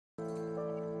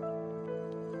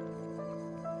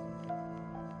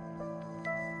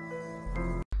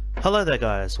Hello there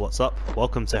guys, what's up?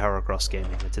 Welcome to Herocross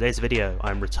Gaming. In today's video,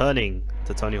 I'm returning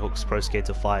to Tony Hawk's Pro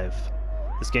Skater 5.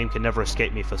 This game can never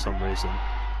escape me for some reason.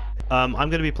 I'm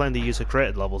going to be playing the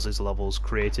user-created levels. These are levels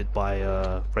created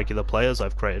by regular players.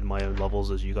 I've created my own levels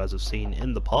as you guys have seen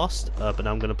in the past, but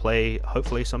now I'm going to play,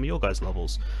 hopefully, some of your guys'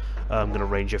 levels. I'm going to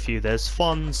range a few. There's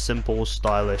fun, simple,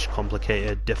 stylish,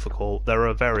 complicated, difficult. There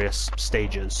are various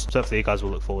stages, so hopefully you guys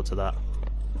will look forward to that.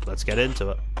 Let's get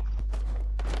into it.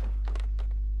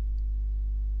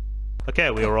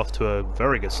 Okay, we are off to a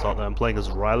very good start there. I'm playing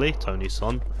as Riley, Tony's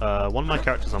son. One of my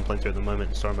characters I'm playing through at the moment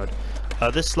in story mode.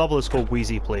 This level is called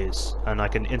Wheezy Please, and I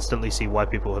can instantly see why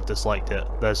people have disliked it.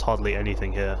 There's hardly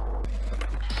anything here.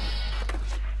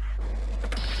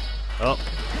 Oh,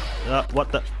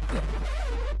 what the?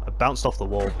 I bounced off the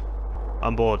wall.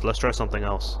 I'm bored, let's try something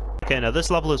else. Okay, now this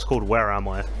level is called Where Am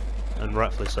I? And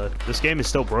rightfully so. This game is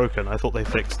still broken, I thought they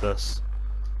fixed this.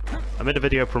 I made a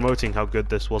video promoting how good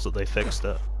this was that they fixed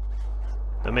it.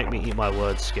 Don't make me eat my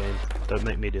words, game. Don't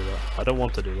make me do that. I don't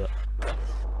want to do that.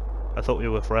 I thought we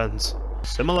were friends.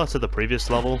 Similar to the previous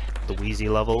level, the Wheezy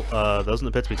level, there doesn't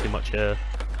appear to be too much here.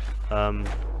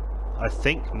 I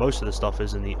think most of the stuff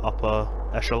is in the upper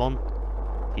echelon,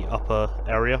 the upper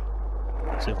area.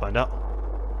 Soon find out.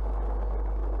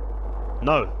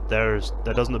 No, there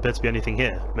doesn't appear to be anything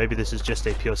here. Maybe this is just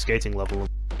a pure skating level.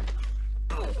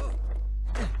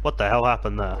 What the hell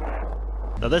happened there?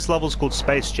 Now this level's called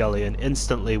Space Jelly, and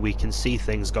instantly we can see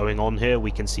things going on here.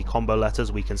 We can see combo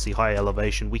letters, we can see high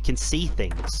elevation, we can see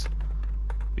things.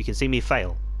 We can see me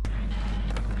fail.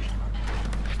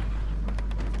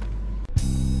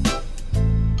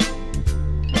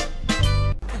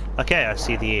 Okay, I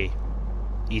see the E.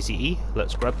 Easy E,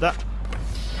 let's grab that.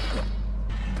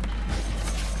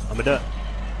 I'm gonna do it.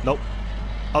 Nope.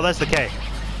 Oh, there's the K.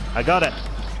 I got it.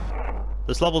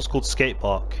 This level's called Skate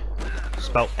Park.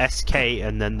 Spelled SK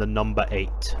and then the number 8.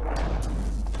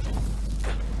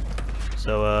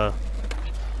 So,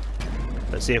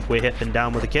 let's see if we're hipping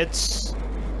down with the kids.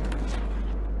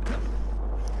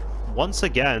 Once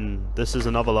again, this is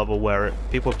another level where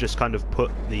people have just kind of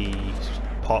put the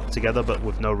park together but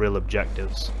with no real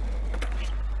objectives.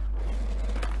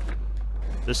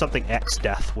 There's something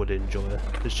X-Death would enjoy.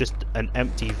 There's just an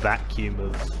empty vacuum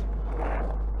of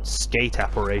skate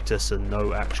apparatus and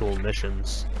no actual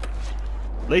missions.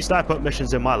 At least I put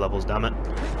missions in my levels, damn it.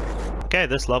 Okay,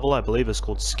 this level I believe is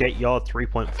called Skate Yard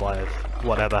 3.5.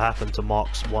 Whatever happened to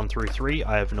marks 1 through 3,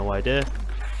 I have no idea.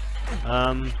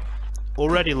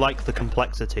 Already like the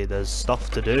complexity, there's stuff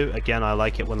to do. Again, I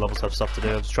like it when levels have stuff to do.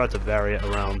 I've just tried to vary it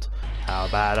around how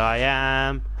bad I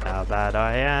am, how bad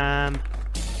I am.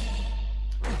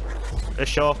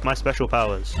 Let's show off my special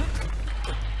powers.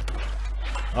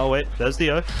 Oh wait, there's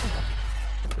the O.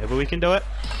 Maybe we can do it.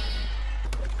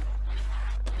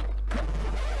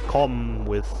 Com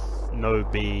with no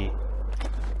B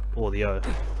or the O.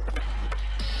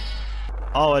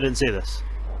 Oh, I didn't see this.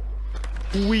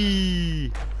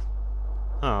 Whee!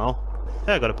 Oh.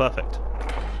 Yeah, I got it perfect.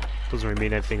 Doesn't really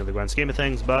mean anything in the grand scheme of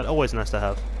things, but always nice to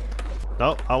have.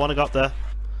 No, I want to go up there.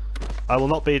 I will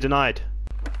not be denied.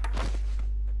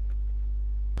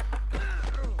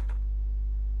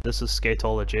 This is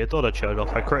Skateology. I thought I'd show it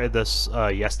off. I created this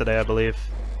yesterday, I believe.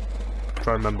 I'm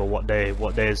trying to remember what day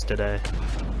is today.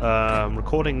 I'm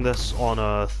recording this on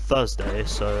a Thursday,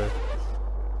 so...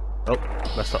 Oh,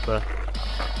 messed up there.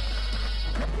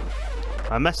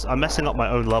 I'm messing up my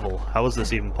own level. How is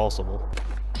this even possible?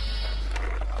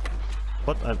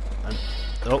 What?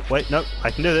 Oh, wait, no,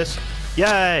 I can do this.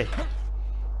 Yay!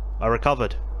 I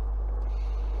recovered.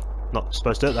 Not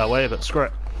supposed to do it that way, but screw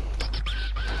it.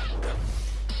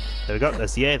 There we go,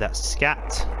 there's the A, that's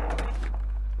scat.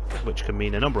 Which can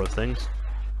mean a number of things.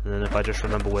 And then if I just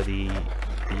remember where the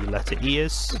letter E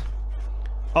is...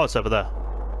 Oh, it's over there.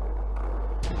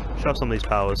 Show off some of these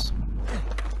powers.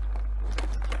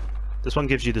 This one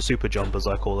gives you the super jump, as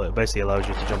I call it. It basically allows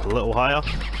you to jump a little higher.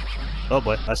 Oh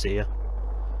boy, I see you.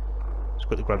 Just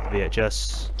quickly grab the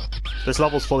VHS. This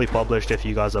level's fully published if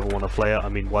you guys ever want to play it. I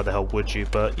mean, why the hell would you?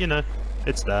 But, you know,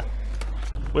 it's there.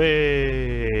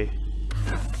 Whee!